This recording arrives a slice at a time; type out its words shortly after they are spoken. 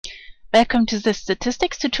Welcome to this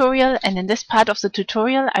statistics tutorial, and in this part of the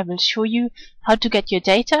tutorial I will show you how to get your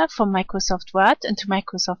data from Microsoft Word into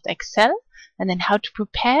Microsoft Excel, and then how to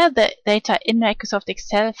prepare the data in Microsoft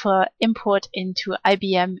Excel for import into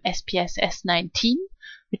IBM SPSS 19,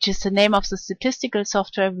 which is the name of the statistical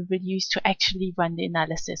software we will use to actually run the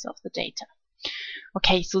analysis of the data.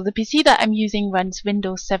 Okay, so the PC that I'm using runs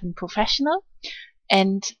Windows 7 Professional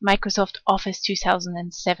and Microsoft Office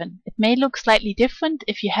 2007. It may look slightly different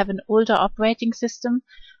if you have an older operating system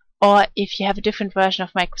or if you have a different version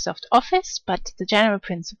of Microsoft Office, but the general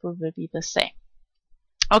principle will be the same.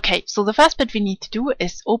 Okay, so the first bit we need to do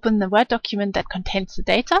is open the Word document that contains the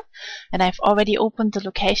data, and I've already opened the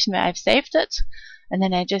location where I've saved it, and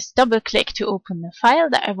then I just double click to open the file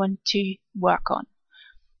that I want to work on.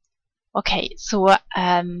 Okay, so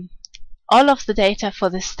all of the data for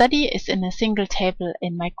this study is in a single table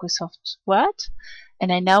in Microsoft Word, and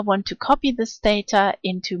I now want to copy this data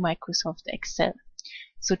into Microsoft Excel.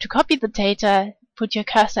 So to copy the data, put your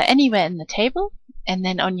cursor anywhere in the table, and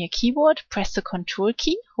then on your keyboard press the Control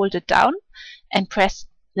key, hold it down, and press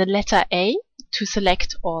the letter A to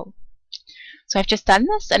select all. So I've just done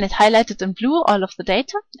this, and it highlighted in blue all of the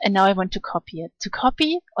data, and now I want to copy it. To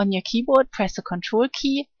copy, on your keyboard press the Control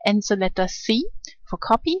key and the letter C for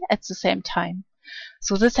copy at the same time.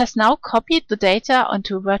 So this has now copied the data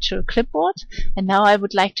onto a virtual clipboard, and now I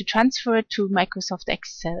would like to transfer it to Microsoft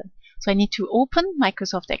Excel. So I need to open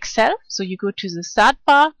Microsoft Excel. So you go to the Start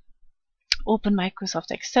bar, open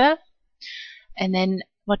Microsoft Excel, and then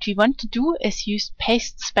what we want to do is use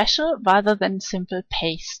Paste Special rather than simple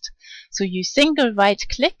paste. So you single right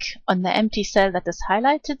click on the empty cell that is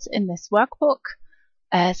highlighted in this workbook,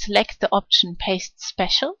 select the option Paste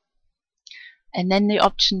Special, and then the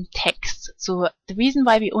option Text. So the reason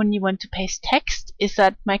why we only want to paste text is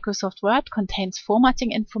that Microsoft Word contains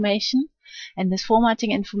formatting information, and this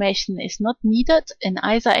formatting information is not needed in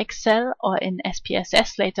either Excel or in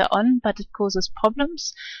SPSS later on, but it causes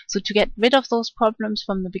problems. So to get rid of those problems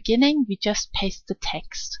from the beginning, we just paste the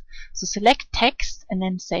text. So select text and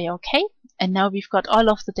then say OK, and now we've got all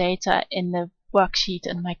of the data in the worksheet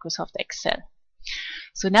in Microsoft Excel.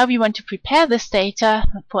 So now we want to prepare this data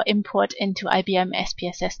for import into IBM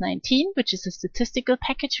SPSS 19, which is a statistical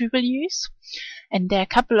package we will use. And there are a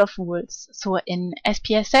couple of rules. So in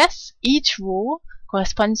SPSS, each row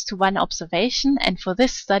corresponds to one observation, and for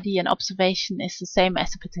this study an observation is the same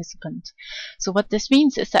as a participant. So what this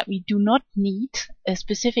means is that we do not need a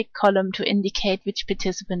specific column to indicate which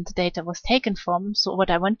participant the data was taken from. So what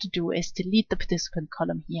I want to do is delete the participant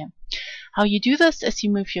column here. How you do this is you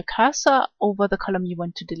move your cursor over the column you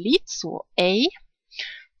want to delete, so A,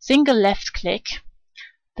 single left click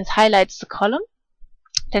that highlights the column,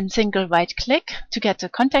 then single right click to get the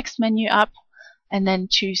context menu up, and then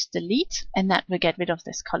choose delete, and that will get rid of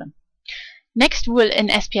this column. Next rule in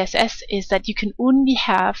SPSS is that you can only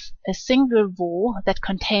have a single row that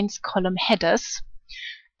contains column headers,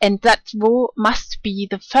 and that row must be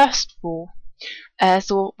the first row.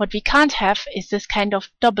 So what we can't have is this kind of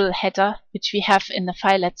double header which we have in the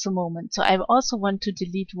file at the moment. So I also want to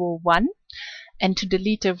delete row 1, and to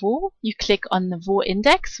delete a row you click on the row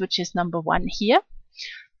index, which is number 1 here,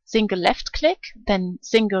 single left click, then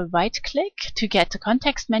single right click to get the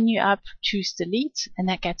context menu up, choose delete, and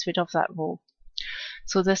that gets rid of that row.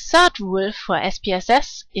 So the third rule for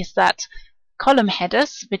SPSS is that column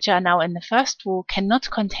headers, which are now in the first row,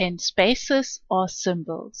 cannot contain spaces or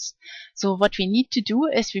symbols. So what we need to do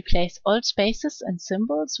is replace all spaces and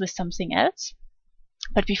symbols with something else.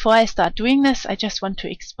 But before I start doing this, I just want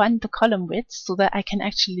to expand the column width so that I can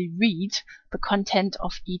actually read the content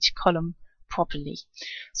of each column properly.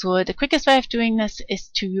 So the quickest way of doing this is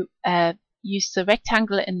to use the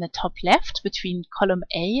rectangle in the top left between column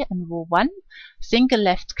A and row 1, single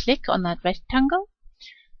left click on that rectangle,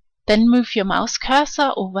 then move your mouse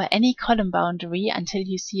cursor over any column boundary until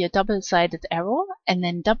you see a double-sided arrow, and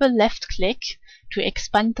then double left click to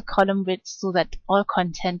expand the column width so that all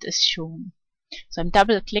content is shown. So I'm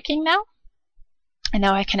double clicking now, and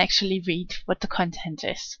now I can actually read what the content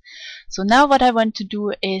is. So now what I want to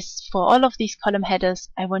do is, for all of these column headers,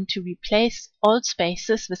 I want to replace all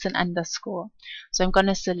spaces with an underscore. So I'm going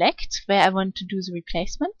to select where I want to do the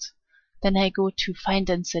replacement. Then I go to Find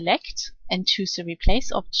and Select and choose the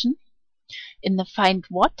Replace option. In the Find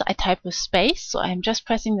What, I type a space, so I'm just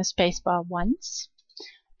pressing the space bar once.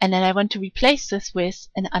 And then I want to replace this with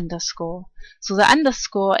an underscore. So the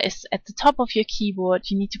underscore is at the top of your keyboard.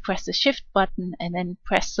 You need to press the Shift button and then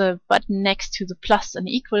press the button next to the plus and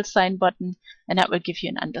equal sign button, and that will give you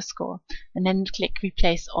an underscore. And then click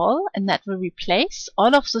Replace All, and that will replace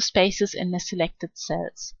all of the spaces in the selected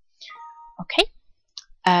cells. Okay.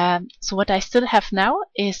 So what I still have now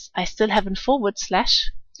is I still have a forward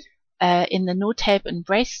slash in the no tape and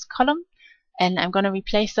brace column, and I'm going to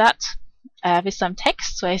replace that with some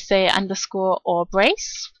text. So I say underscore or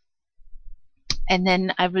brace, and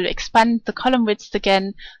then I will expand the column width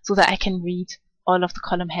again so that I can read all of the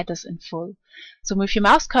column headers in full. So move your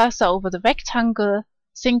mouse cursor over the rectangle,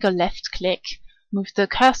 single left click, move the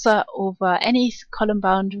cursor over any column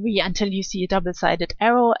boundary until you see a double-sided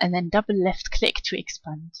arrow, and then double left click to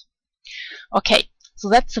expand. Okay, so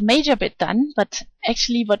that's the major bit done, but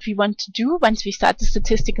actually what we want to do once we start the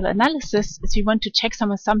statistical analysis is we want to check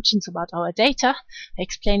some assumptions about our data. I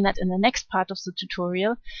explain that in the next part of the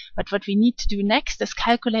tutorial, but what we need to do next is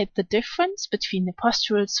calculate the difference between the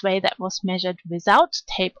postural sway that was measured without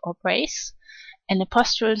tape or brace and the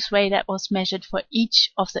postural sway that was measured for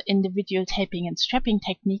each of the individual taping and strapping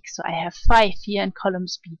techniques. So I have 5 here in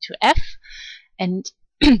columns B to F, and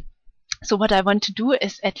so what I want to do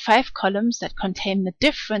is add 5 columns that contain the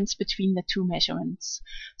difference between the two measurements.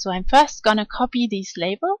 So I'm first going to copy these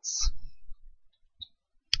labels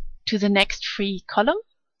to the next free column,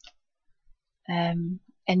 and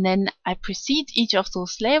then I precede each of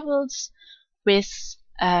those labels with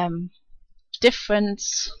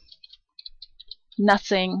difference,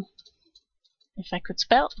 nothing, if I could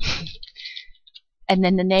spell, and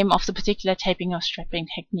then the name of the particular taping or strapping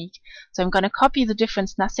technique. So I'm going to copy the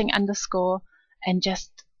difference nothing underscore and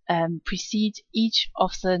just precede each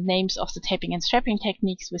of the names of the taping and strapping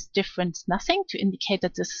techniques with difference nothing to indicate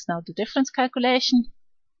that this is now the difference calculation.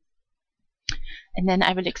 And then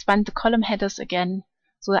I will expand the column headers again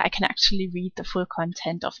so that I can actually read the full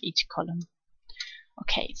content of each column.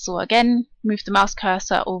 Okay, so again, move the mouse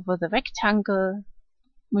cursor over the rectangle,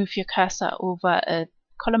 move your cursor over a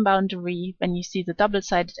column boundary. When you see the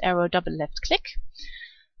double-sided arrow, double left click.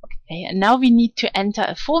 Okay, and now we need to enter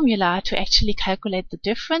a formula to actually calculate the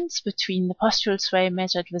difference between the postural sway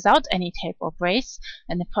measured without any tape or brace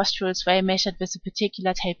and the postural sway measured with a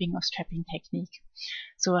particular taping or strapping technique.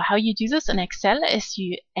 So how you do this in Excel is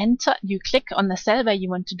you click on the cell where you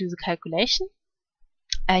want to do the calculation.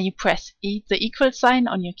 You press the equal sign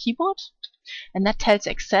on your keyboard, and that tells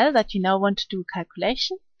Excel that you now want to do a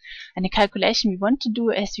calculation. And the calculation we want to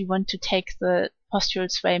do is we want to take the postural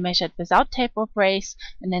sway measured without tape or brace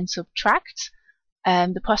and then subtract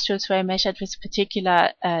the postural sway measured with a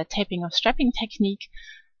particular taping or strapping technique.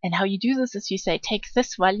 And how you do this is you say take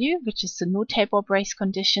this value, which is the no tape or brace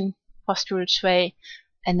condition, postural sway,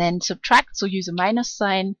 and then subtract, so use a minus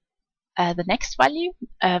sign, the next value,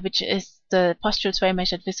 which is the postural sway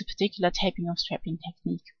measured with a particular taping or strapping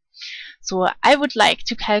technique. So I would like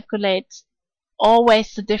to calculate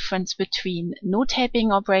always the difference between no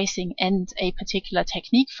taping or bracing and a particular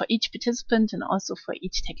technique for each participant and also for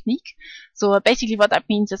each technique. So basically what that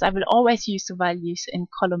means is I will always use the values in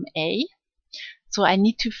column A. So I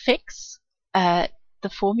need to fix the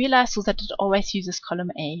formula so that it always uses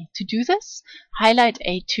column A. To do this, highlight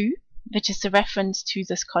A2, which is the reference to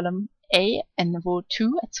this column A and row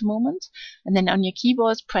 2 at the moment, and then on your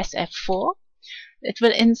keyboard press F4. It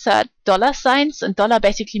will insert dollar signs, and dollar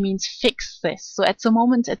basically means fix this. So at the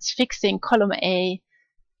moment it's fixing column A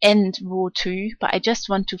and row 2, but I just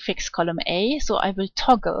want to fix column A, so I will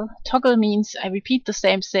toggle. Toggle means I repeat the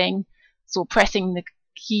same thing, so pressing the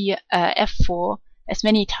key F4 as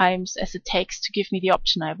many times as it takes to give me the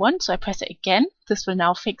option I want. So I press it again. This will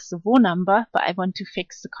now fix the row number, but I want to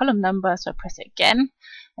fix the column number, so I press it again.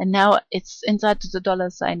 And now it's inserted the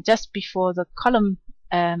dollar sign just before the column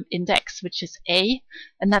index, which is A,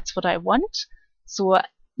 and that's what I want. So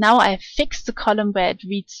now I've fixed the column where it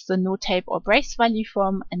reads the no tape or brace value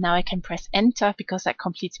from, and now I can press enter because that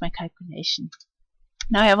completes my calculation.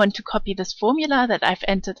 Now I want to copy this formula that I've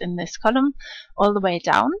entered in this column all the way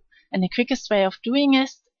down, and the quickest way of doing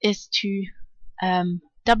it is to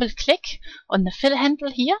double click on the fill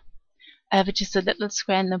handle here, which is the little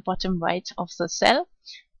square in the bottom right of the cell.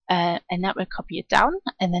 And that will copy it down,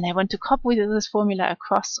 and then I want to copy this formula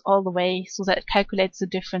across all the way so that it calculates the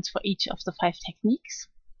difference for each of the 5 techniques.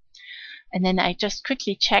 And then I just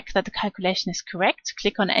quickly check that the calculation is correct.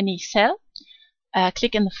 Click on any cell,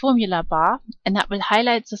 click in the formula bar, and that will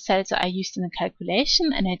highlight the cells that I used in the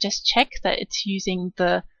calculation, and I just check that it's using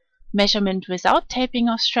the measurement without taping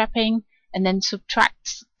or strapping, and then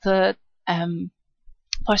subtract the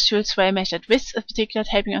postural sway measured with a particular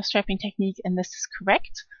taping or strapping technique, and this is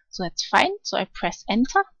correct. So that's fine. So I press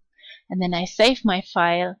enter, and then I save my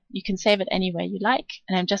file. You can save it anywhere you like,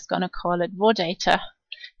 and I'm just going to call it raw data.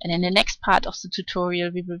 And in the next part of the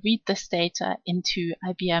tutorial, we will read this data into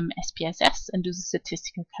IBM SPSS and do the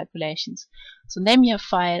statistical calculations. So name your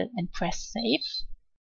file and press save.